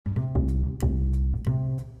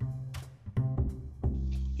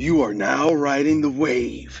You are now riding the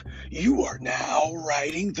wave. You are now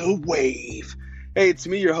riding the wave. Hey, it's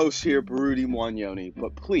me, your host here, Burudi Mwonyonyi,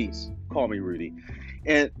 but please call me Rudi.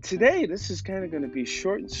 And today, this is kind of going to be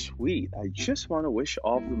short and sweet. I just want to wish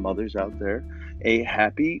all the mothers out there a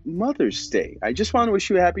happy Mother's Day. I just want to wish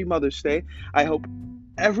you a happy Mother's Day. I hope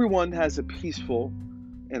everyone has a peaceful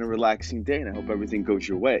and a relaxing day, and I hope everything goes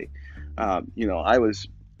your way. I was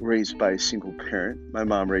raised by a single parent. My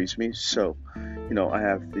mom raised me, so I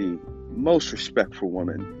have the most respect for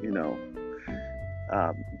women,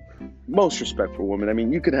 um, most respect for women. I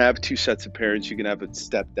mean, you can have two sets of parents. You can have a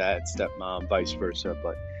stepdad, stepmom, vice versa,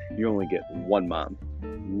 but you only get one mom.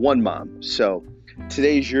 One mom. So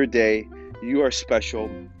today's your day. You are special.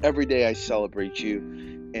 Every day I celebrate you.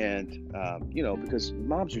 And, because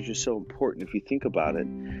moms are just so important. If you think about it,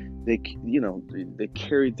 they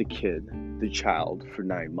carried the child for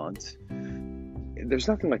 9 months. There's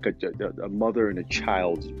nothing like a mother and a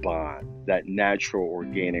child's bond, that natural,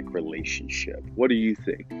 organic relationship. What do you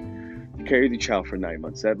think? You carry the child for 9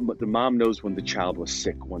 months. The mom knows when the child was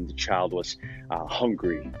sick, when the child was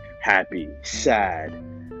hungry, happy, sad,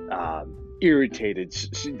 irritated.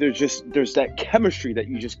 There's that chemistry that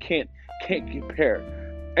you just can't compare.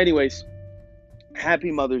 Anyways,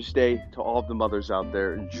 happy Mother's Day to all of the mothers out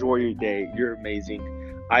there. Enjoy your day. You're amazing.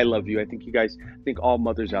 I love you. I think all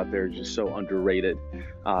mothers out there are just so underrated.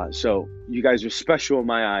 So you guys are special in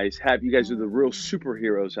my eyes. You guys are the real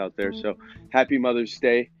superheroes out there. So happy Mother's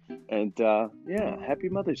Day. And happy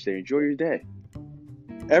Mother's Day. Enjoy your day.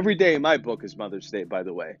 Every day in my book is Mother's Day, by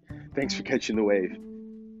the way. Thanks for catching the wave.